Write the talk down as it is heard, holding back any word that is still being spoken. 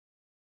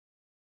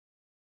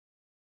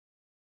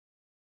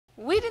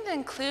We didn't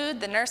include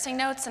the nursing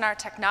notes in our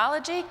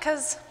technology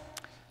because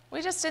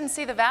we just didn't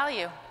see the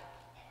value.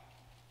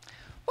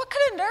 What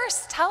could a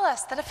nurse tell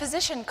us that a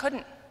physician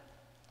couldn't?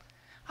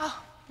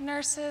 Oh,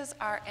 nurses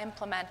are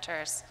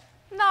implementers,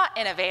 not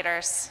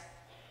innovators.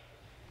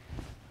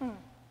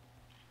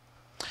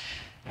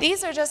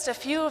 These are just a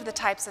few of the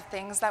types of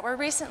things that were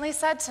recently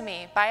said to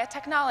me by a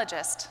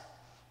technologist,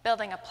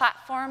 building a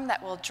platform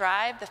that will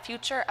drive the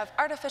future of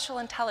artificial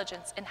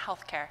intelligence in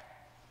healthcare.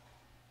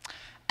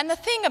 And the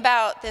thing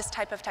about this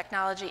type of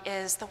technology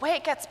is the way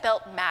it gets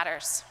built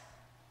matters.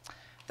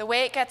 The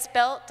way it gets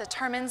built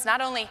determines not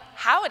only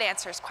how it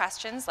answers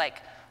questions,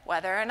 like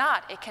whether or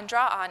not it can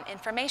draw on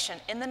information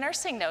in the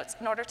nursing notes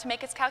in order to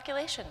make its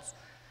calculations,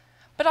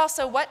 but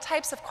also what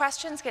types of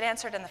questions get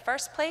answered in the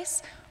first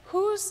place,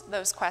 whose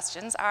those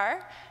questions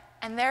are,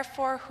 and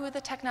therefore who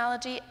the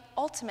technology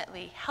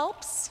ultimately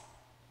helps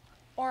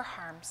or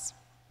harms.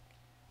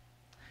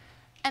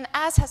 And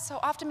as has so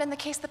often been the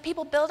case, the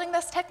people building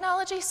this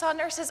technology saw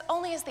nurses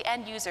only as the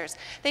end users.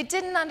 They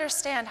didn't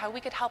understand how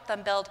we could help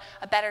them build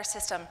a better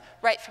system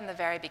right from the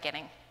very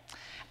beginning.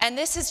 And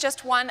this is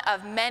just one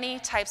of many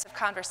types of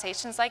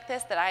conversations like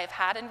this that I have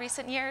had in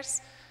recent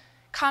years.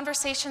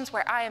 Conversations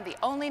where I am the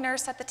only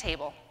nurse at the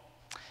table.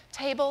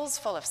 Tables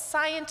full of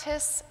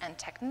scientists and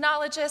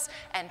technologists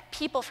and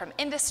people from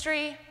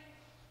industry,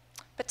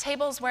 but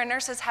tables where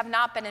nurses have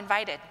not been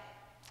invited.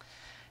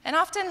 And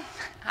often,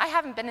 I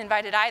haven't been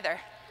invited either.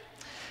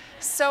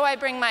 So I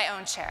bring my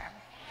own chair.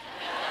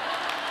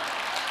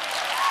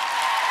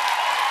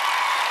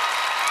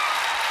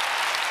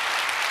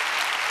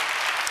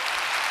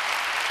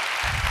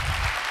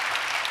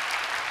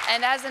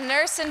 And as a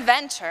nurse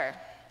inventor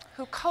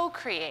who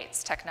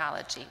co-creates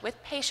technology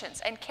with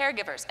patients and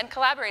caregivers and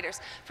collaborators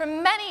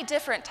from many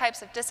different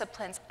types of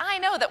disciplines, I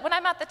know that when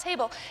I'm at the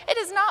table, it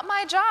is not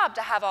my job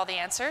to have all the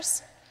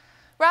answers.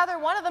 Rather,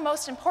 one of the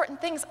most important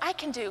things I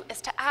can do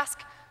is to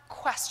ask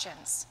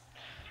questions,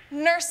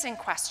 nursing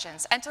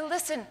questions, and to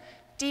listen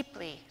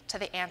deeply to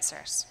the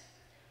answers.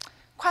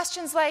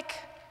 Questions like,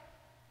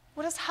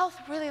 what does health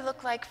really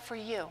look like for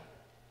you?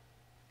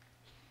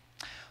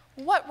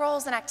 What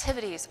roles and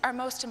activities are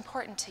most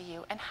important to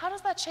you, and how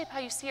does that shape how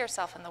you see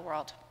yourself in the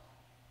world?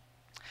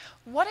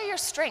 What are your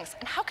strengths,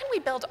 and how can we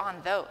build on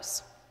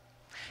those?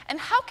 And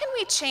how can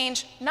we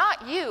change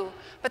not you,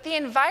 but the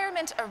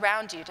environment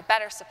around you to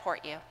better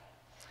support you?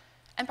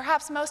 And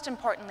perhaps most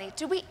importantly,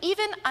 do we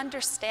even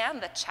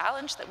understand the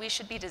challenge that we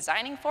should be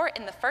designing for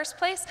in the first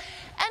place?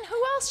 And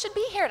who else should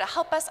be here to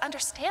help us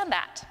understand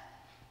that?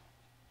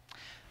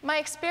 My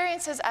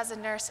experiences as a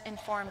nurse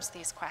informs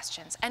these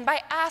questions. And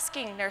by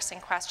asking nursing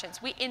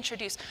questions, we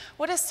introduce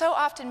what is so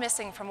often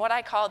missing from what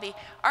I call the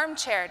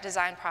armchair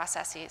design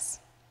processes,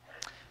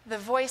 the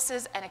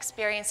voices and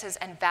experiences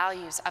and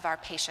values of our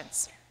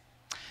patients.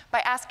 By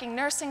asking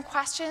nursing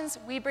questions,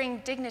 we bring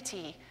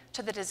dignity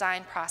to the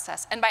design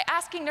process. And by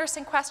asking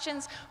nursing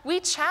questions,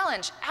 we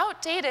challenge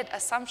outdated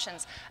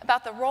assumptions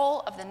about the role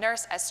of the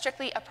nurse as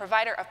strictly a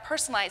provider of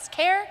personalized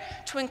care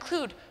to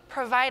include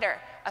provider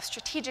of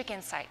strategic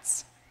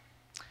insights.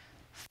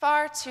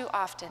 Far too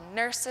often,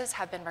 nurses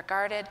have been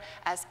regarded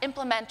as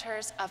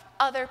implementers of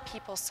other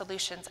people's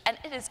solutions, and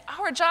it is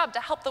our job to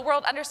help the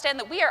world understand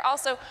that we are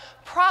also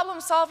problem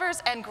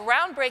solvers and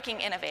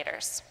groundbreaking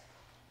innovators.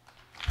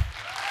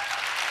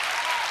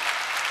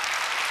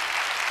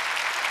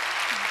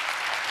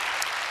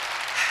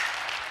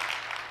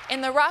 In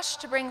the rush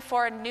to bring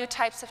forward new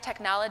types of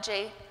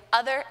technology,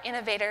 other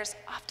innovators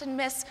often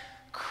miss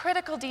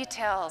critical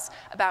details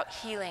about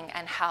healing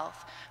and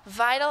health,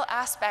 vital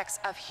aspects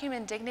of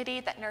human dignity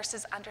that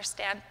nurses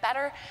understand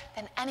better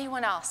than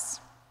anyone else.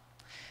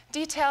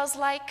 Details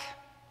like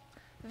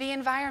the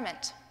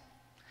environment.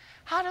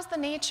 How does the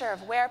nature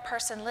of where a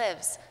person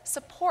lives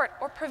support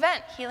or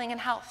prevent healing and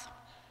health?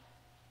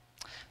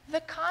 The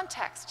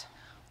context.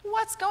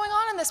 What's going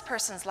on in this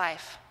person's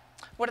life?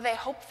 What do they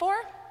hope for?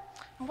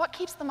 And what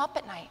keeps them up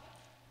at night?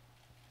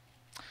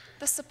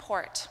 The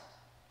support.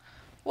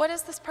 What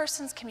is this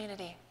person's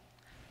community?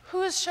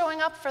 Who is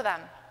showing up for them?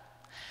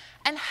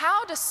 And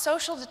how do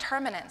social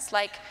determinants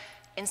like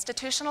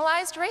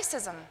institutionalized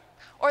racism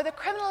or the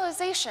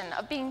criminalization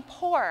of being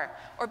poor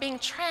or being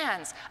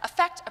trans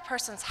affect a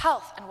person's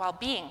health and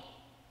well-being?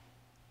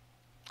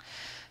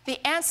 The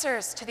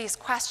answers to these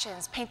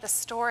questions paint the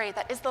story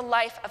that is the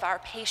life of our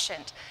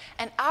patient,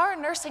 and our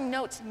nursing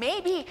notes may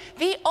be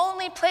the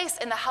only place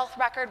in the health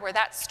record where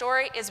that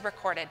story is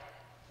recorded.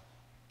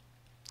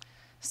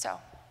 So,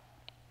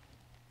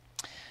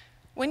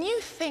 when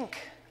you think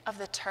of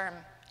the term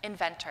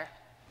inventor,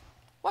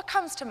 what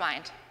comes to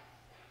mind?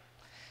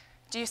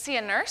 Do you see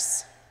a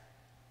nurse?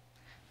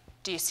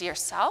 Do you see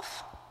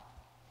yourself?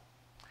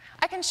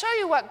 I can show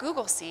you what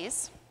Google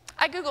sees.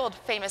 I Googled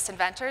famous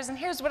inventors, and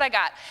here's what I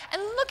got.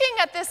 And looking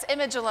at this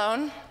image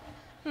alone,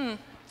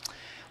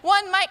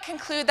 one might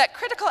conclude that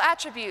critical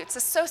attributes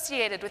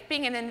associated with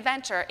being an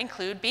inventor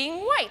include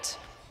being white,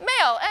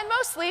 male, and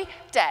mostly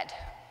dead.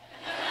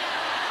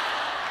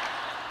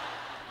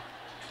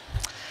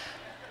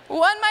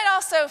 One might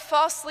also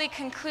falsely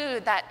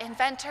conclude that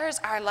inventors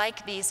are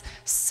like these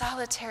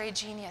solitary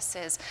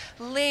geniuses,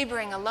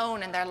 laboring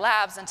alone in their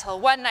labs until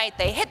one night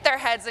they hit their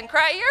heads and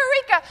cry,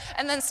 "Eureka!"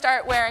 and then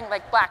start wearing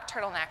like black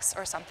turtlenecks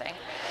or something.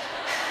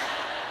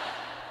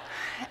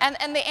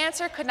 And the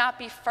answer could not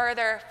be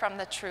further from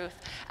the truth.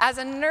 As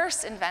a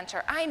nurse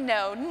inventor, I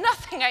know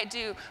nothing I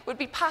do would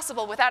be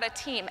possible without a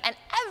team, and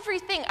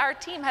everything our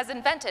team has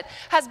invented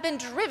has been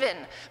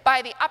driven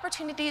by the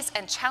opportunities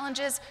and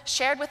challenges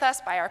shared with us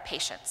by our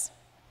patients.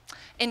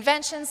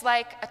 Inventions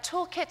like a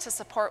toolkit to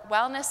support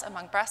wellness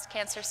among breast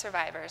cancer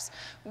survivors.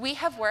 We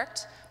have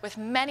worked with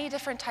many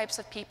different types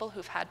of people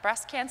who've had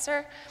breast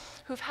cancer,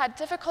 who've had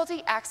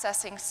difficulty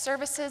accessing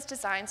services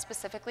designed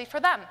specifically for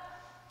them,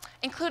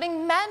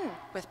 including men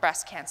with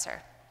breast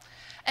cancer,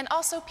 and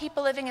also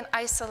people living in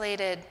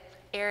isolated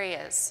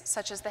areas,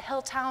 such as the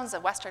hill towns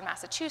of Western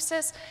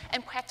Massachusetts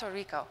and Puerto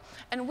Rico.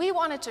 And we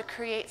wanted to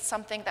create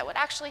something that would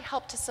actually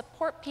help to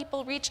support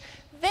people reach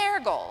their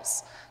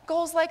goals,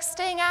 goals like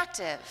staying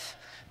active,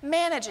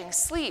 managing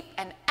sleep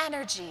and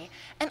energy,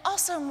 and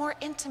also more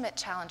intimate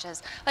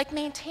challenges like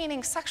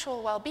maintaining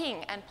sexual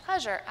well-being and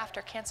pleasure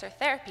after cancer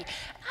therapy.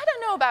 I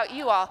don't know about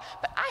you all,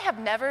 but I have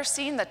never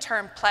seen the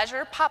term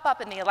pleasure pop up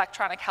in the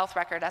electronic health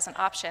record as an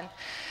option.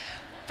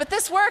 But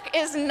this work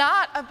is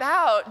not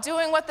about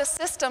doing what the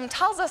system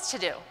tells us to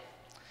do.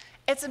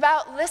 It's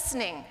about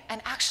listening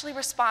and actually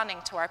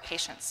responding to our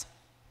patients.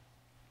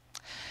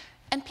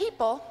 And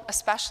people,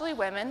 especially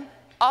women,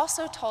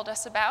 also told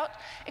us about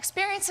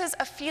experiences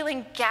of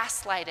feeling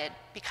gaslighted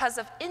because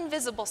of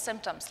invisible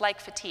symptoms like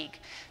fatigue.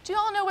 Do you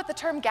all know what the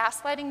term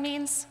gaslighting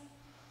means?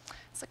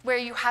 It's like where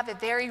you have a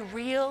very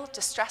real,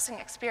 distressing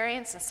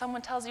experience and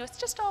someone tells you it's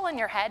just all in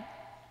your head.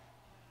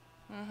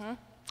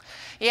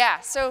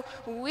 Yeah, so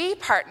we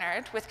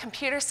partnered with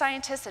computer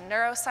scientists and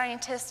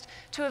neuroscientists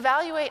to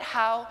evaluate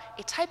how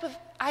a type of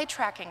eye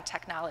tracking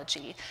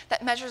technology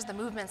that measures the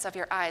movements of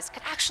your eyes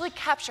could actually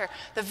capture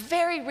the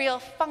very real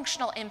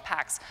functional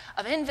impacts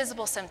of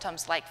invisible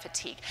symptoms like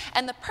fatigue.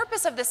 And the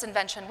purpose of this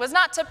invention was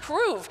not to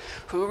prove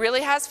who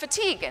really has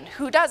fatigue and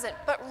who doesn't,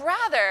 but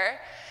rather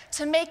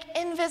to make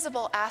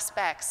invisible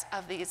aspects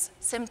of these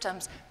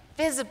symptoms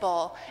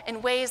visible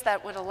in ways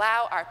that would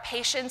allow our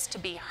patients to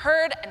be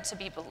heard and to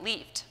be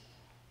believed.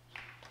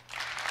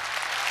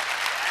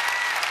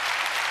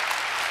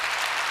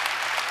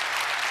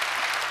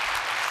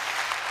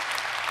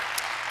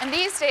 And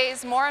these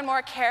days, more and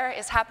more care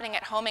is happening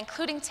at home,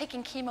 including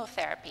taking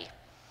chemotherapy.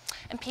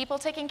 And people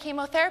taking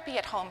chemotherapy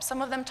at home,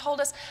 some of them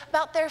told us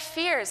about their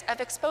fears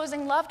of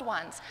exposing loved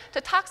ones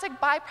to toxic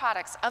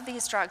byproducts of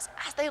these drugs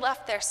as they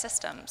left their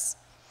systems.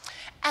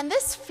 And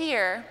this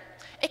fear,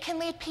 it can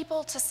lead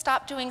people to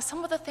stop doing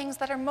some of the things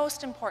that are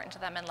most important to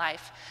them in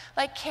life,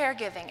 like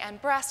caregiving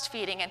and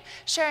breastfeeding and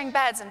sharing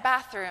beds and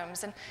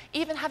bathrooms and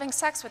even having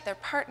sex with their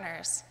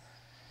partners.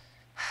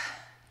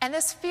 And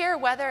this fear,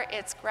 whether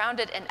it's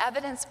grounded in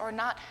evidence or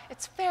not,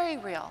 it's very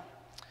real.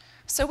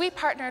 So we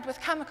partnered with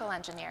chemical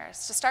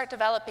engineers to start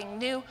developing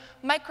new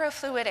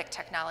microfluidic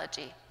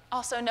technology,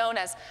 also known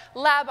as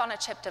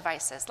lab-on-a-chip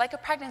devices, like a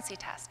pregnancy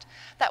test,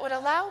 that would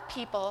allow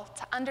people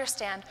to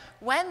understand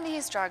when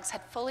these drugs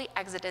had fully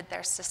exited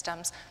their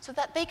systems so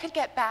that they could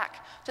get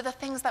back to the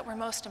things that were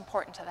most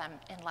important to them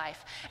in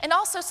life. And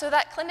also so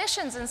that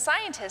clinicians and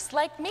scientists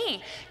like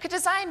me could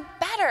design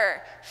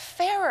better,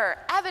 fairer,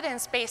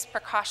 evidence-based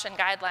precaution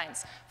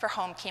guidelines for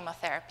home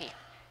chemotherapy.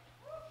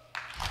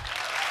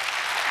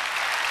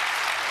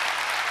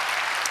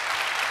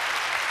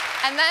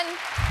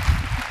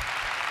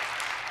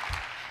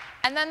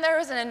 And then there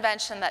was an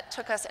invention that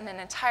took us in an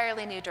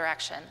entirely new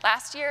direction.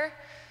 Last year,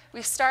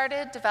 we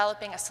started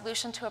developing a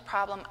solution to a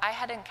problem I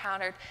had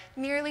encountered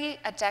nearly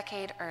a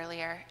decade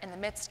earlier in the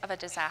midst of a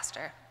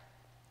disaster.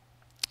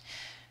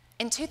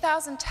 In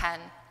 2010,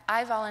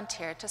 I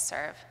volunteered to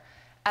serve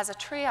as a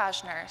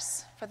triage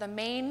nurse for the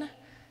main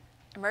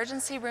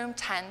emergency room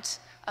tent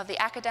of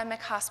the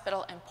academic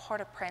hospital in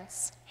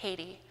Port-au-Prince,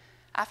 Haiti,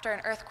 after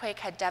an earthquake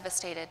had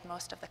devastated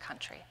most of the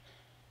country.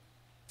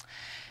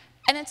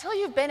 And until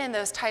you've been in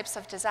those types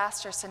of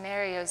disaster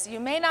scenarios, you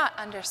may not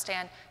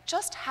understand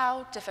just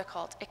how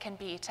difficult it can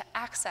be to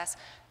access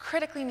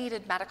critically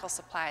needed medical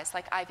supplies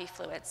like IV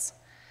fluids.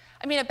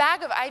 I mean, a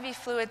bag of IV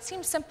fluids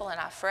seems simple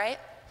enough, right?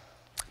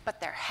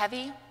 But they're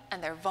heavy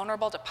and they're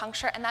vulnerable to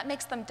puncture, and that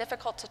makes them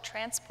difficult to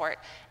transport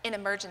in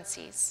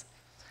emergencies.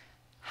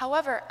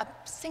 However, a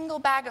single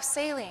bag of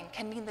saline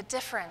can mean the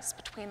difference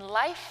between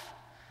life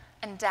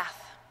and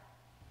death.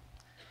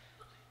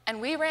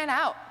 And we ran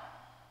out.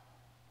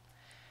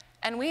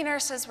 And we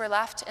nurses were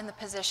left in the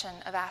position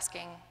of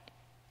asking,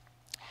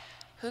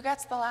 who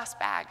gets the last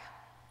bag?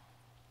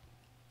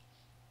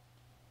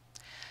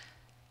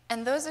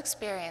 And those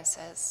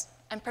experiences,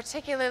 and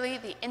particularly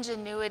the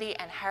ingenuity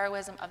and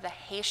heroism of the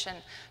Haitian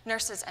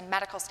nurses and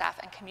medical staff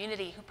and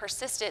community who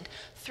persisted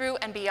through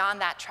and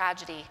beyond that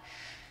tragedy,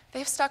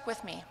 they've stuck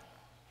with me.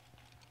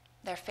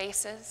 Their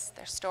faces,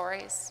 their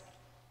stories,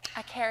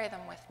 I carry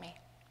them with me.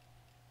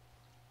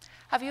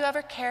 Have you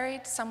ever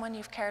carried someone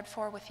you've cared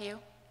for with you?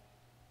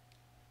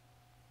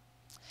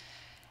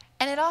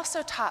 And it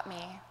also taught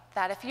me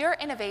that if your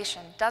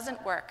innovation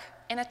doesn't work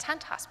in a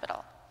tent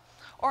hospital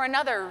or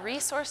another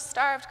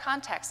resource-starved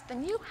context,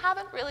 then you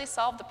haven't really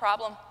solved the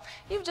problem.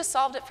 You've just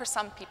solved it for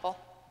some people.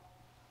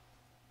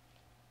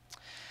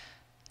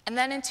 And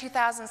then in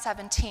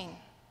 2017,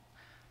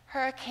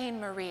 Hurricane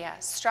Maria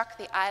struck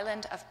the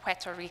island of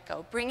Puerto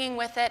Rico, bringing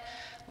with it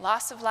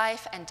loss of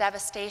life and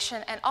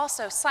devastation, and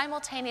also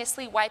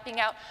simultaneously wiping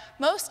out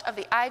most of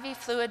the IV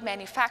fluid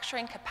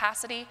manufacturing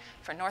capacity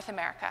for North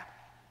America.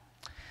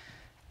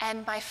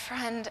 And my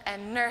friend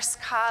and nurse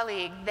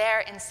colleague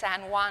there in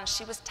San Juan,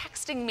 she was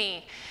texting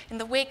me in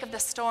the wake of the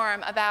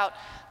storm about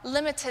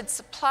limited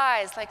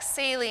supplies like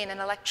saline and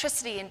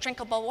electricity and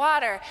drinkable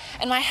water,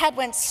 and my head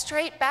went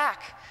straight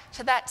back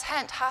to that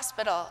tent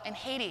hospital in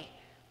Haiti.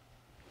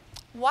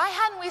 Why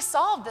hadn't we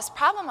solved this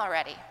problem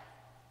already?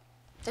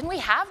 Didn't we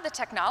have the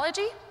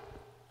technology?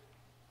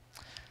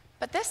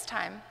 But this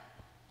time,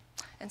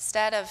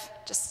 instead of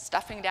just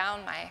stuffing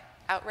down my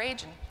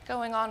outrage and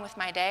going on with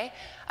my day,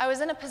 I was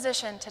in a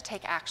position to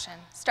take action,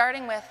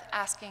 starting with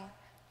asking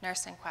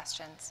nursing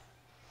questions.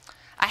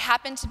 I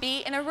happened to be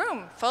in a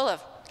room full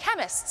of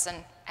chemists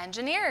and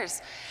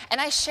engineers,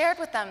 and I shared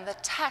with them the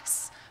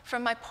texts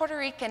from my Puerto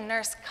Rican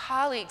nurse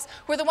colleagues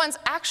who were the ones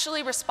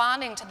actually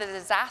responding to the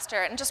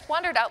disaster, and just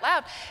wondered out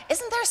loud,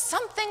 isn't there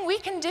something we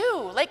can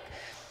do? Like,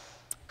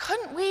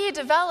 couldn't we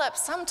develop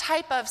some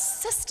type of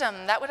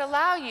system that would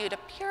allow you to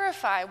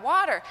purify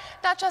water,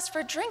 not just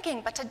for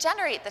drinking, but to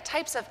generate the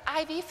types of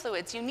IV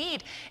fluids you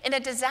need in a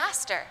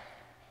disaster?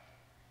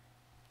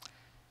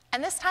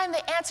 And this time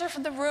the answer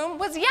from the room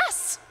was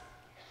yes.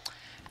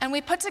 And we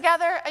put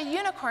together a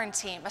unicorn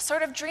team, a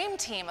sort of dream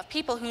team of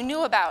people who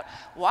knew about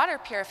water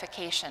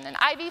purification and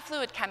IV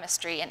fluid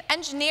chemistry and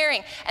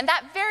engineering. And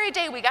that very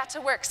day we got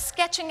to work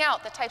sketching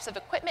out the types of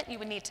equipment you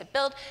would need to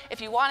build if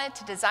you wanted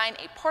to design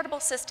a portable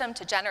system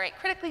to generate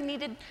critically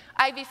needed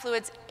IV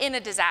fluids in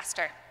a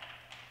disaster.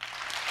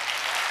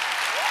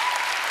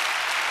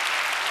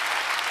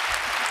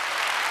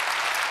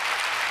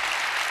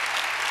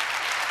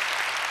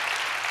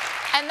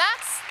 And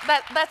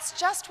that's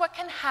just what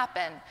can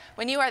happen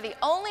when you are the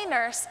only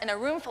nurse in a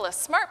room full of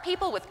smart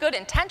people with good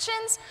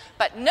intentions,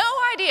 but no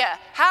idea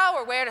how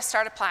or where to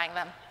start applying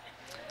them.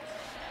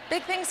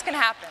 Big things can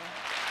happen.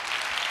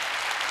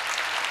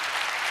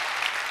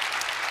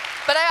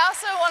 But I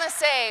also want to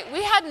say,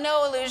 we had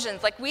no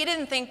illusions. Like, we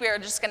didn't think we were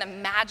just going to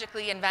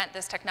magically invent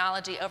this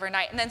technology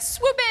overnight and then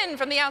swoop in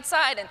from the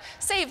outside and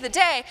save the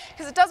day,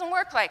 because it doesn't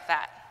work like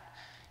that.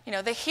 You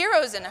know, the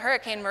heroes in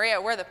Hurricane Maria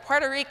were the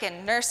Puerto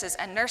Rican nurses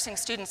and nursing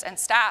students and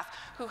staff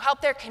who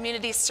helped their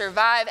communities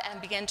survive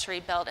and begin to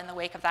rebuild in the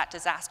wake of that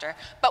disaster.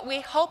 But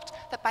we hoped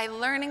that by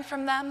learning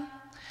from them,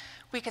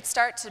 we could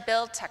start to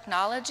build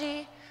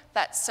technology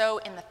that so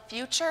in the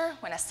future,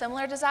 when a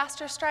similar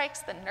disaster strikes,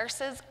 the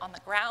nurses on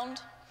the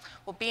ground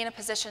will be in a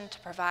position to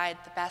provide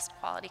the best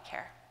quality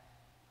care.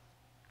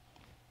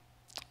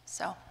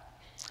 So,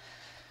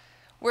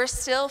 we're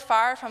still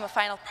far from a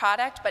final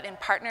product, but in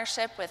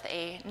partnership with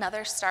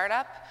another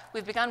startup,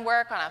 we've begun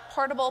work on a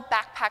portable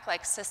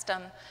backpack-like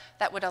system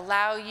that would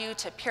allow you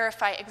to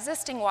purify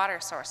existing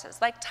water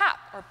sources, like tap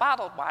or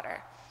bottled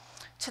water,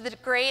 to the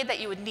grade that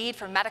you would need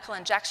for medical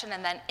injection,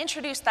 and then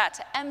introduce that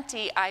to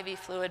empty IV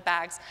fluid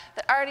bags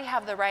that already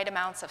have the right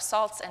amounts of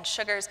salts and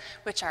sugars,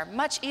 which are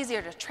much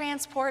easier to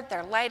transport,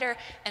 they're lighter,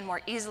 and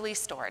more easily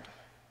stored.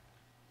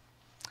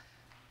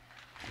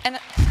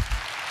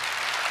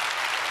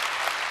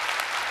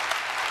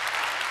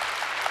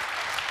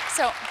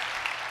 So,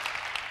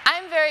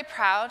 I'm very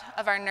proud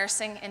of our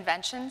nursing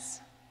inventions,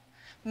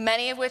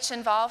 many of which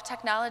involve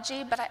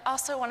technology, but I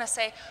also want to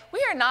say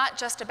we are not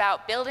just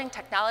about building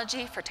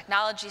technology for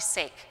technology's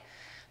sake.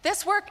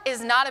 This work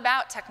is not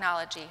about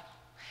technology.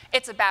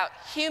 It's about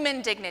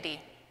human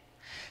dignity,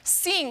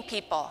 seeing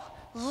people,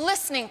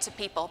 listening to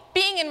people,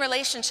 being in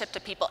relationship to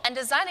people, and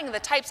designing the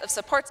types of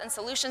supports and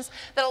solutions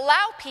that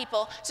allow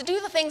people to do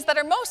the things that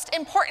are most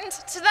important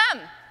to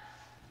them.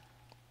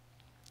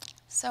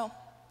 So,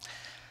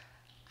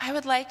 I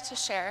would like to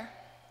share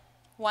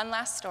one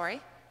last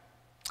story,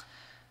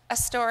 a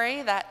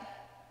story that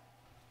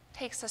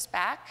takes us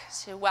back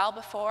to well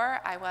before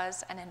I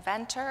was an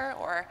inventor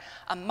or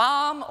a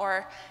mom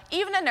or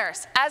even a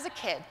nurse. As a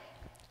kid,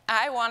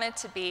 I wanted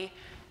to be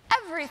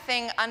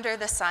everything under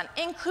the sun,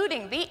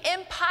 including the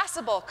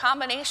impossible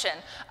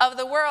combination of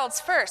the world's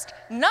first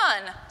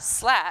nonviolent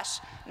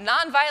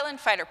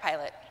fighter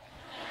pilot.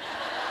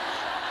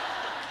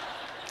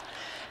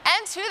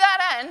 And to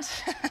that end,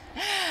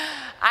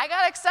 I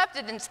got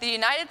accepted into the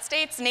United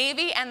States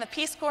Navy and the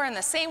Peace Corps in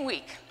the same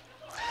week.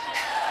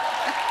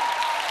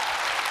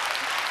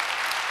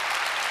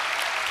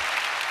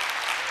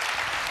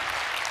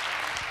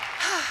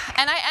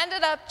 And I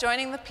ended up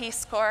joining the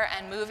Peace Corps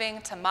and moving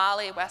to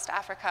Mali, West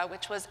Africa,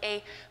 which was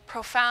a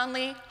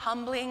profoundly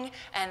humbling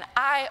and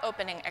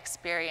eye-opening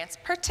experience,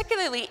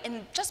 particularly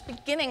in just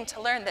beginning to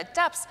learn the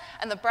depths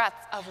and the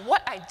breadth of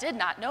what I did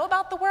not know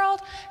about the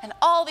world and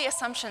all the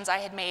assumptions I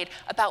had made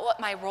about what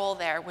my role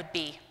there would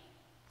be.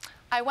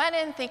 I went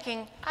in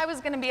thinking I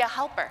was going to be a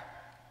helper.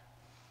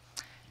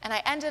 And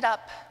I ended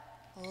up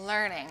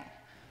learning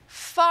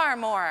far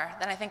more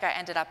than I think I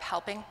ended up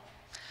helping.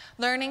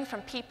 Learning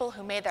from people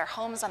who made their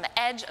homes on the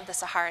edge of the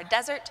Sahara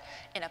Desert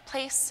in a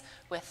place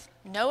with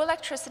no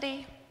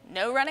electricity,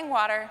 no running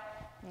water,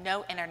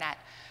 no internet,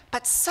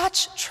 but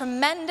such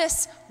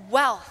tremendous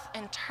wealth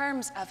in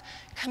terms of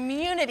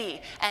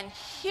community and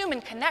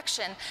human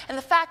connection, and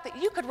the fact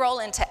that you could roll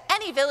into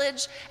any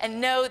village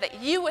and know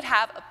that you would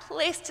have a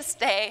place to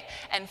stay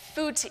and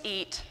food to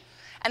eat.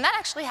 And that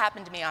actually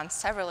happened to me on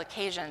several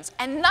occasions,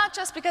 and not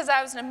just because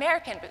I was an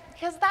American, but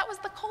because that was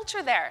the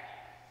culture there.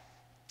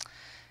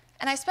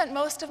 And I spent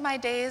most of my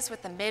days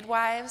with the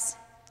midwives,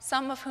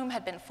 some of whom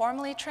had been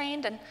formally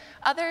trained, and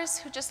others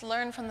who just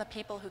learned from the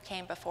people who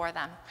came before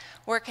them,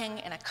 working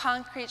in a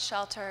concrete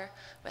shelter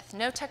with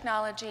no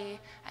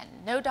technology and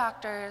no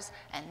doctors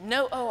and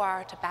no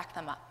OR to back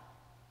them up.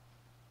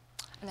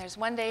 And there's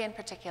one day in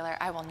particular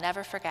I will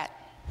never forget.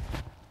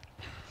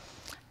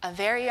 A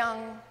very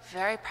young,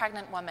 very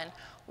pregnant woman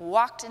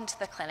walked into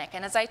the clinic,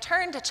 and as I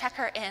turned to check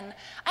her in,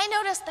 I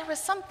noticed there was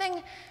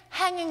something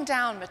hanging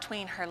down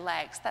between her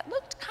legs that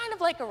looked kind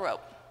of like a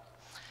rope.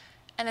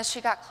 And as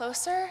she got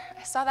closer,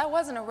 I saw that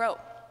wasn't a rope.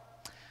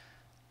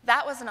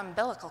 That was an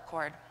umbilical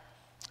cord,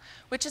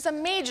 which is a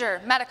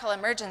major medical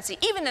emergency,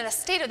 even in a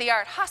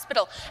state-of-the-art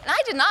hospital. And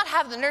I did not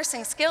have the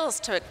nursing skills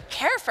to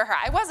care for her.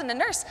 I wasn't a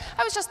nurse.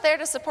 I was just there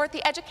to support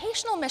the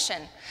educational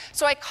mission.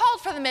 So I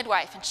called for the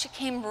midwife, and she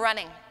came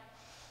running.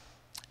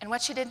 And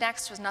what she did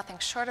next was nothing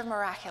short of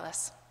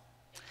miraculous.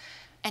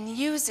 And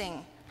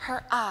using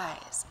her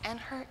eyes and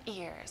her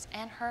ears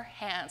and her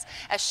hands,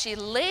 as she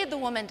laid the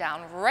woman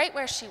down right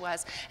where she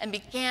was and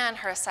began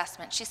her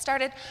assessment, she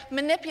started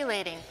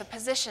manipulating the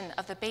position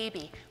of the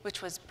baby,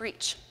 which was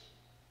breech.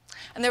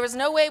 And there was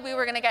no way we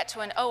were going to get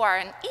to an OR,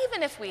 and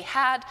even if we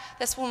had,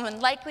 this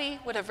woman likely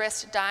would have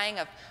risked dying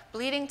of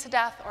bleeding to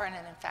death or in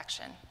an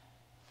infection.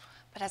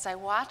 But as I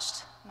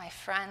watched my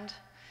friend,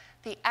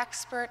 the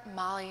expert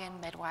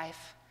Malian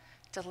midwife,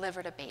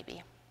 delivered a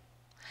baby.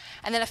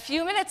 And then a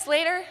few minutes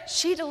later,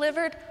 she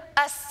delivered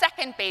a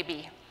second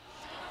baby.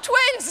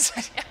 Twins!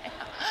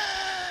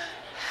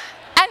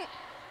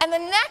 and the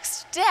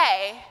next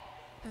day,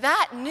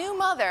 that new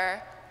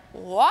mother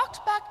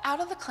walked back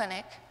out of the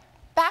clinic,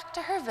 back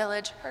to her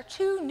village, her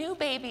two new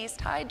babies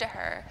tied to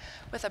her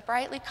with a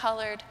brightly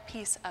colored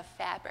piece of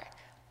fabric.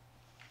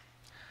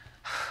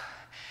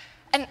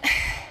 And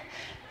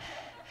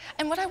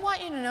what I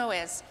want you to know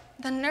is,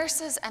 the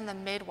nurses and the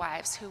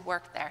midwives who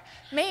worked there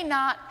may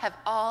not have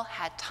all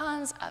had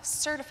tons of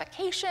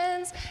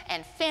certifications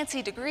and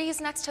fancy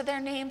degrees next to their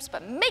names,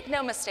 but make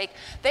no mistake,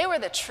 they were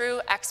the true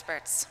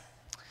experts.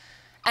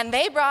 And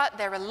they brought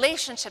their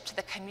relationship to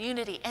the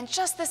community and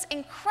just this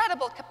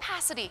incredible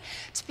capacity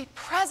to be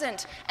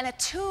present and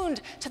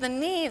attuned to the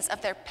needs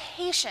of their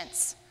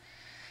patients.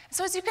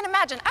 So as you can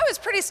imagine, I was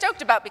pretty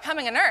stoked about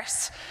becoming a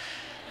nurse.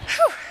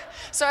 Whew.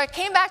 So I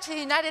came back to the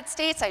United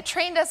States, I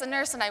trained as a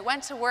nurse, and I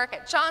went to work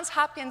at Johns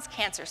Hopkins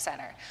Cancer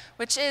Center,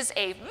 which is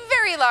a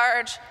very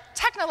large,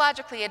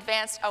 technologically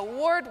advanced,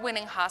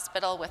 award-winning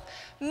hospital with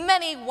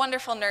many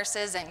wonderful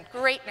nurses and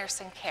great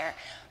nursing care.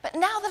 But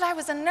now that I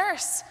was a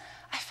nurse,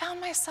 I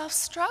found myself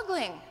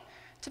struggling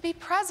to be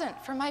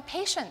present for my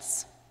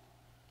patients.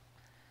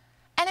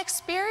 And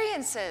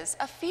experiences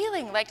of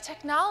feeling like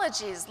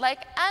technologies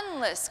like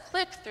endless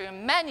click-through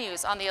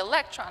menus on the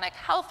electronic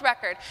health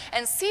record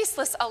and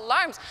ceaseless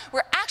alarms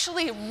were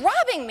actually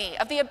robbing me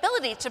of the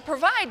ability to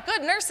provide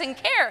good nursing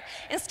care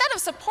instead of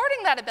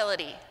supporting that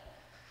ability.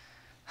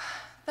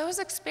 Those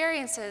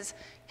experiences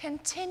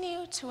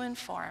continue to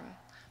inform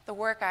the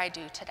work I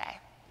do today.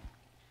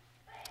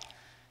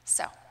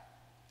 So,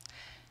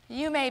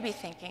 you may be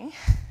thinking,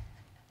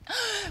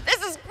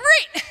 this is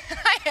great!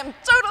 I am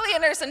totally a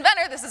nurse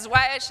inventor, this is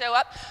why I show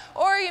up.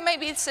 Or you may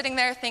be sitting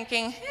there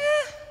thinking,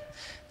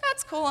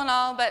 that's cool and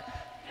all, but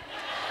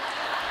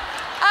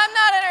I'm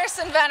not a nurse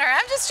inventor.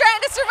 I'm just trying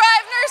to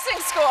survive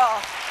nursing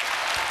school.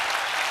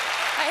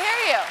 I hear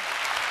you.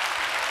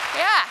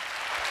 Yeah.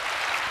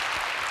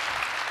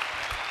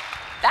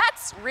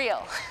 That's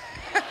real.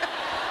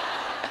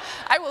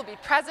 I will be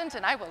present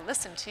and I will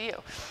listen to you.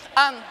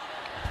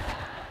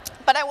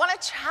 But I want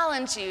to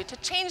challenge you to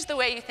change the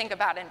way you think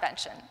about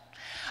invention.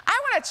 I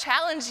want to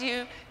challenge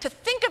you to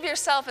think of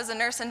yourself as a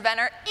nurse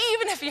inventor,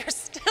 even if you're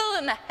still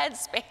in the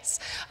headspace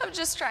of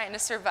just trying to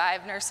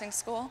survive nursing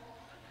school.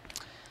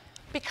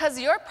 Because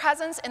your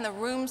presence in the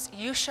rooms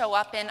you show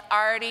up in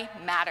already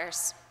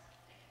matters.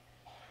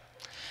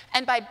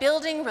 And by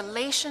building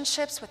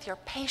relationships with your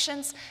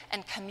patients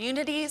and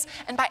communities,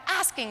 and by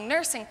asking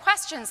nursing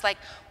questions like,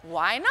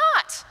 why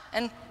not?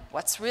 And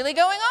what's really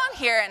going on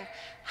here? And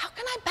how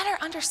can I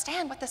better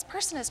understand what this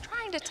person is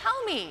trying to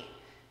tell me?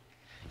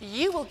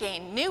 You will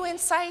gain new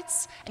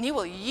insights, and you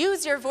will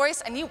use your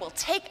voice, and you will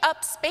take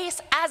up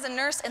space as a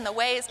nurse in the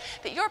ways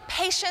that your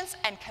patients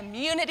and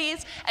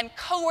communities and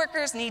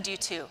coworkers need you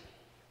to.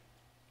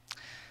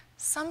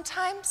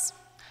 Sometimes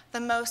the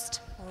most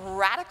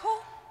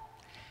radical,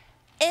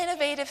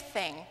 innovative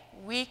thing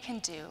we can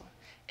do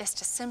is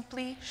to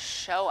simply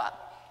show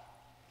up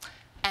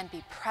and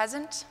be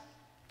present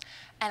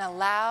and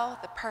allow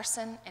the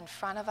person in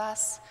front of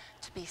us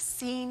to be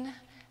seen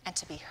and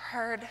to be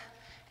heard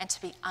and to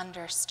be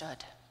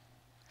understood.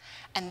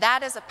 And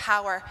that is a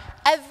power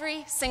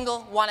every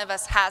single one of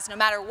us has, no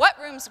matter what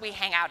rooms we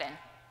hang out in.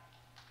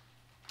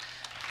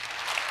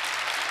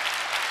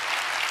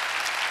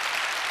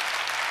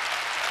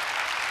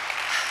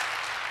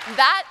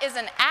 That is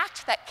an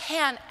act that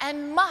can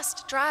and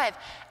must drive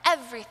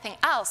everything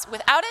else.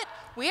 Without it,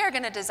 we are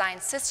going to design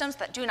systems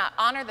that do not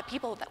honor the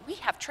people that we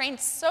have trained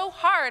so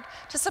hard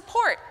to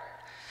support.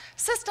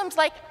 Systems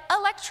like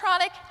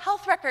electronic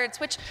health records,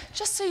 which,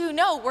 just so you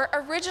know, were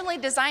originally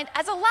designed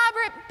as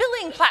elaborate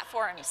billing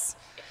platforms,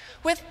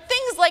 with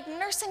things like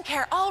nursing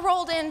care all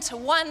rolled into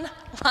one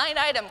line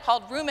item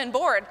called room and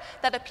board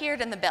that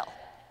appeared in the bill.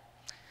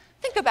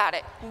 Think about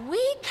it.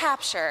 We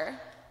capture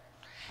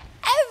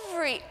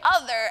every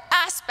other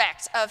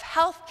aspect of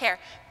healthcare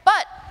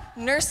but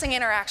nursing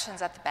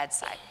interactions at the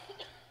bedside.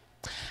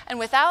 And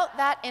without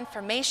that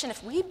information,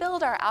 if we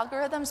build our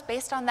algorithms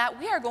based on that,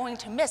 we are going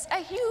to miss a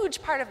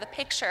huge part of the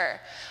picture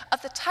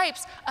of the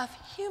types of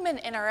human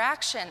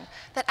interaction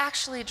that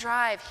actually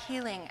drive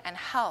healing and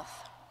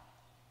health.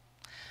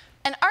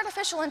 And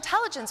artificial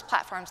intelligence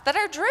platforms that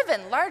are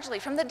driven largely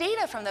from the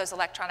data from those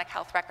electronic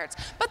health records,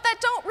 but that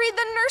don't read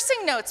the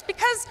nursing notes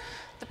because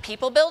the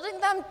people building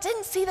them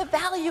didn't see the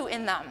value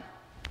in them.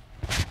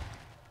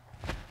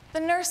 The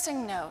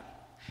nursing note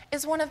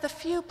is one of the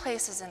few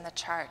places in the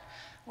chart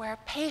where a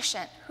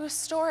patient whose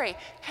story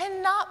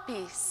cannot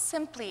be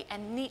simply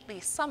and neatly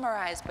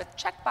summarized with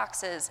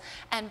checkboxes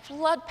and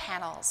blood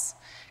panels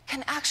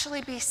can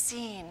actually be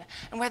seen,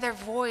 and where their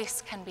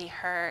voice can be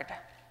heard.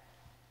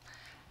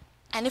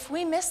 And if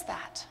we miss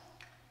that,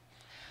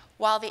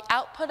 while the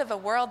output of a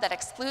world that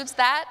excludes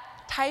that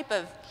type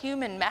of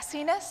human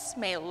messiness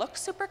may look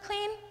super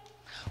clean,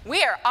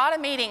 we are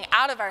automating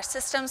out of our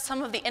systems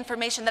some of the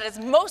information that is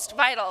most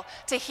vital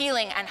to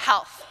healing and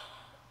health.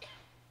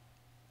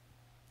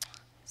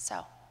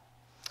 So,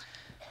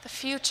 the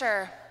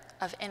future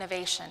of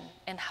innovation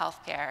in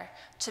healthcare,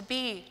 to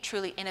be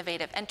truly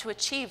innovative and to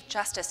achieve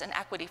justice and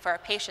equity for our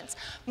patients,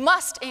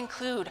 must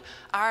include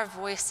our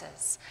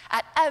voices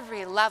at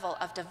every level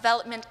of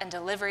development and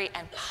delivery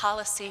and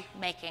policy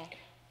making.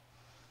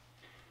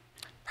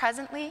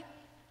 Presently,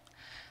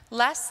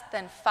 less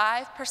than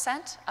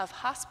 5% of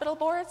hospital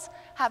boards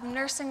have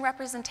nursing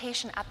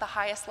representation at the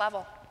highest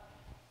level.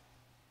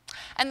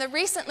 And the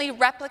recently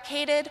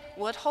replicated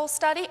Woodhull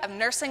study of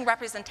nursing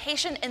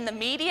representation in the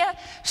media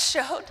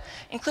showed,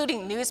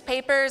 including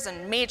newspapers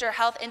and major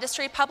health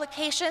industry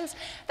publications,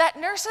 that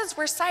nurses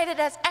were cited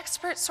as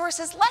expert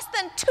sources less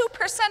than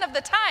 2% of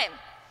the time.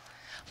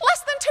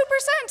 Less than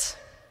 2%.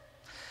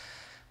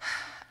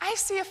 I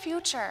see a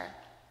future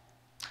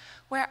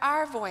where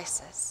our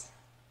voices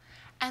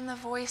and the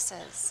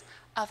voices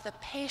of the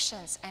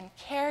patients and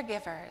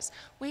caregivers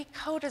we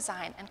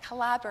co-design and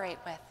collaborate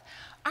with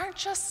aren't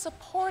just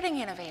supporting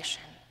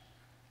innovation,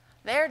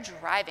 they're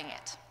driving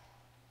it.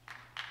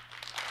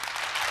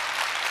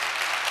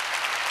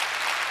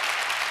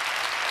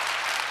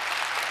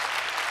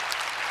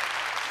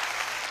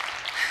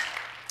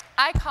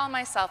 I call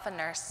myself a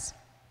nurse,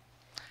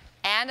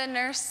 and a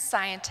nurse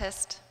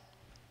scientist,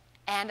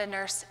 and a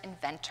nurse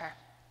inventor.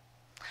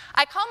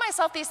 I call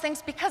myself these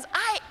things because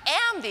I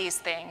am these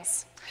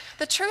things.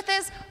 The truth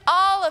is,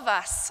 all of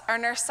us are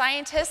nurse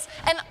scientists,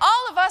 and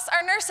all of us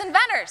are nurse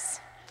inventors.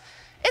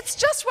 It's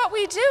just what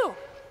we do,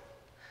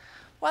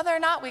 whether or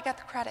not we get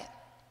the credit.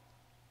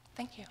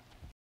 Thank you.